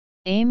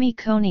Amy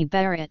Coney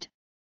Barrett,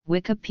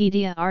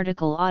 Wikipedia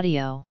article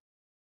audio.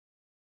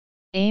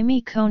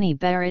 Amy Coney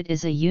Barrett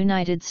is a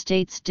United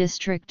States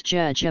District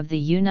Judge of the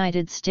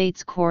United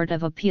States Court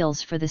of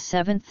Appeals for the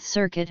Seventh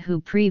Circuit who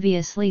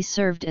previously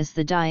served as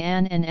the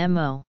Diane and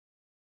M.O.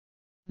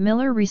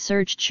 Miller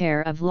Research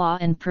Chair of Law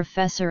and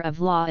Professor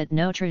of Law at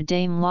Notre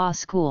Dame Law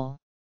School.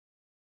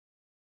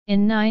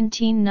 In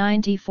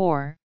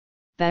 1994,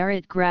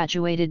 Barrett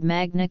graduated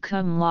magna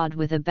cum laude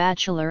with a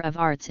Bachelor of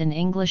Arts in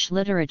English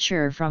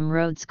Literature from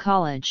Rhodes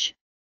College,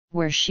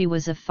 where she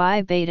was a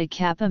Phi Beta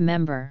Kappa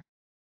member.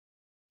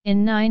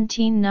 In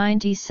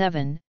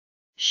 1997,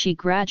 she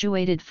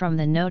graduated from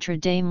the Notre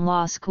Dame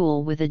Law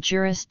School with a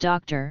Juris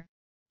Doctor,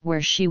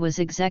 where she was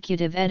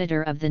executive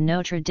editor of the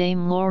Notre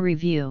Dame Law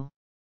Review.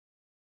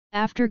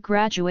 After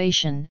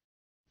graduation,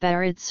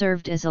 Barrett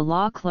served as a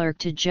law clerk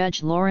to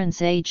Judge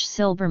Lawrence H.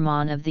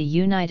 Silberman of the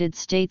United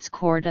States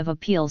Court of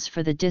Appeals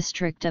for the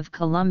District of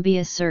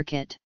Columbia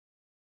Circuit.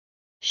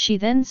 She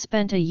then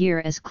spent a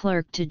year as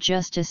clerk to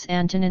Justice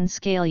Antonin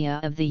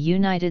Scalia of the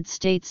United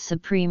States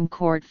Supreme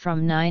Court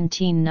from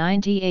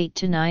 1998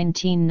 to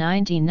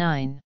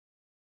 1999.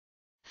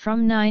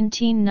 From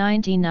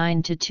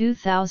 1999 to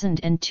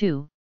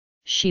 2002,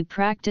 she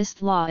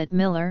practiced law at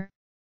Miller,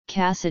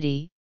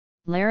 Cassidy,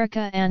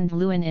 Larica and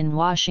Lewin in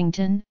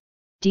Washington,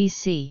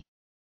 D.C.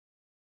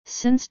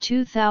 Since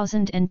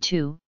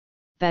 2002,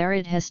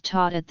 Barrett has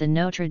taught at the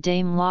Notre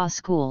Dame Law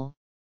School,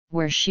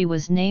 where she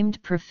was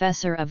named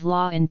Professor of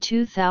Law in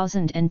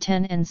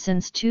 2010 and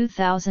since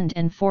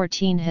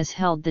 2014 has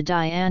held the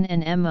Diane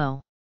and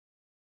M.O.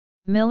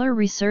 Miller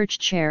Research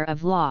Chair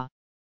of Law.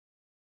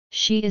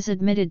 She is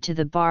admitted to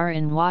the bar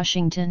in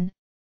Washington,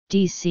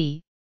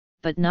 D.C.,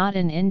 but not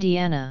in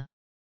Indiana.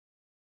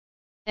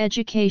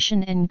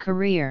 Education and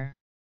career.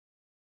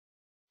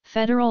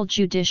 Federal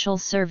Judicial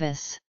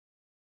Service.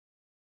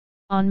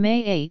 On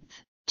May 8,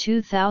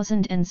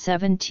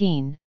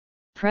 2017,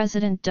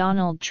 President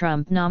Donald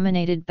Trump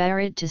nominated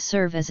Barrett to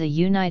serve as a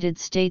United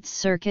States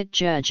Circuit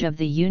Judge of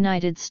the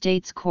United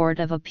States Court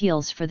of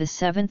Appeals for the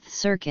Seventh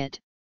Circuit,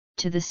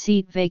 to the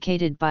seat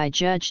vacated by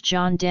Judge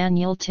John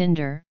Daniel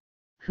Tinder,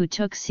 who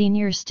took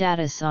senior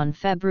status on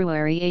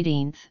February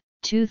 18,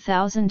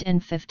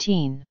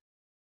 2015.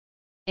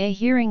 A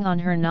hearing on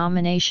her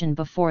nomination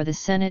before the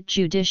Senate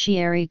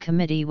Judiciary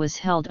Committee was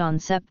held on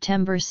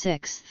September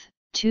 6,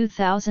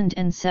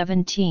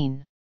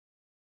 2017.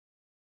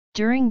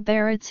 During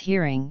Barrett's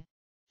hearing,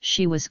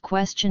 she was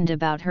questioned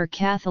about her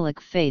Catholic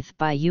faith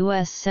by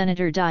U.S.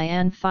 Senator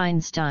Dianne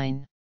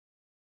Feinstein.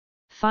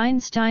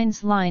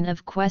 Feinstein's line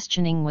of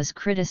questioning was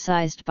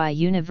criticized by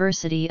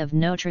University of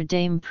Notre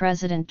Dame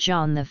President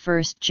John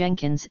I.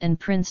 Jenkins and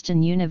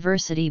Princeton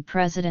University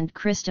President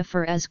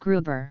Christopher S.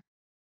 Gruber.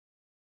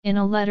 In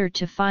a letter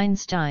to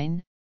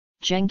Feinstein,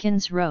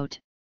 Jenkins wrote,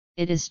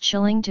 "It is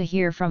chilling to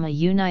hear from a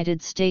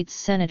United States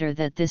Senator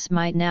that this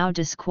might now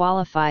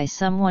disqualify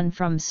someone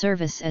from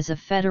service as a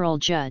federal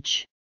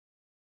judge.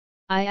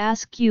 I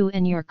ask you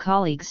and your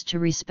colleagues to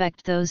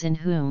respect those in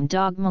whom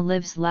dogma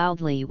lives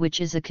loudly,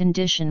 which is a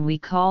condition we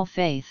call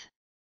faith."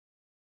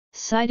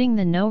 Citing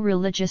the No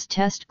Religious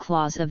Test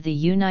Clause of the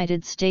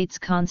United States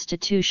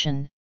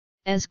Constitution,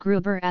 as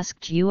Gruber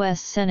asked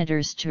U.S.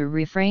 Senators to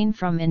refrain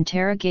from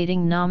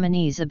interrogating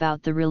nominees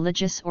about the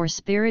religious or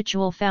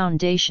spiritual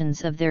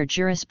foundations of their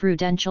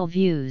jurisprudential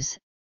views,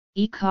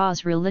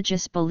 because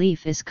religious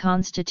belief is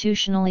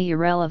constitutionally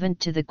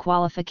irrelevant to the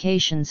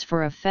qualifications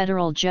for a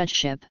federal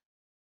judgeship.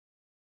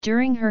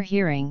 During her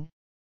hearing,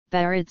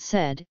 Barrett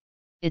said,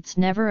 "It's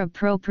never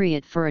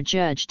appropriate for a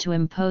judge to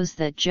impose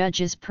that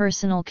judges'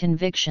 personal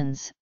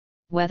convictions,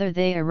 whether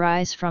they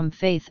arise from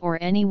faith or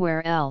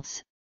anywhere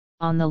else,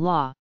 on the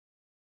law."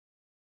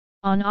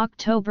 On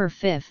October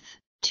 5,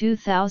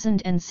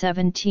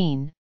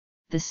 2017,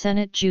 the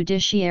Senate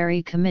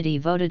Judiciary Committee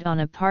voted on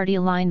a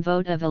party-line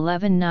vote of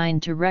 11-9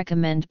 to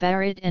recommend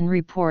Barrett and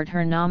report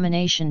her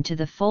nomination to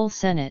the full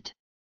Senate.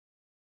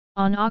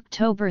 On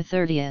October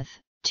 30,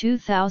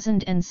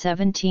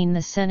 2017,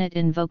 the Senate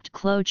invoked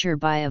cloture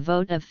by a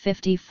vote of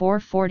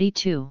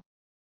 54-42.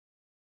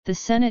 The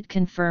Senate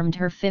confirmed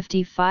her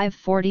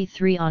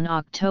 55-43 on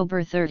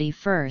October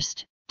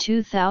 31,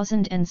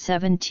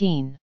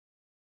 2017.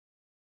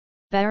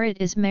 Barrett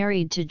is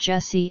married to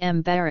Jesse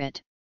M.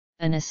 Barrett,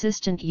 an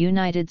assistant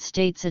United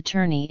States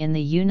attorney in the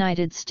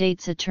United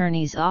States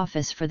Attorney's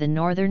Office for the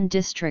Northern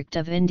District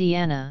of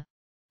Indiana,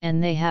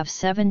 and they have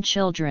 7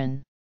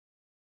 children.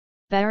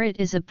 Barrett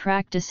is a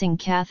practicing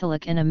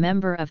Catholic and a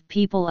member of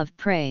People of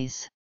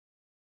Praise.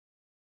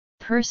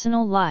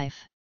 Personal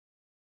life.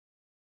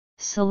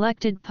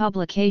 Selected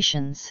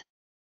publications.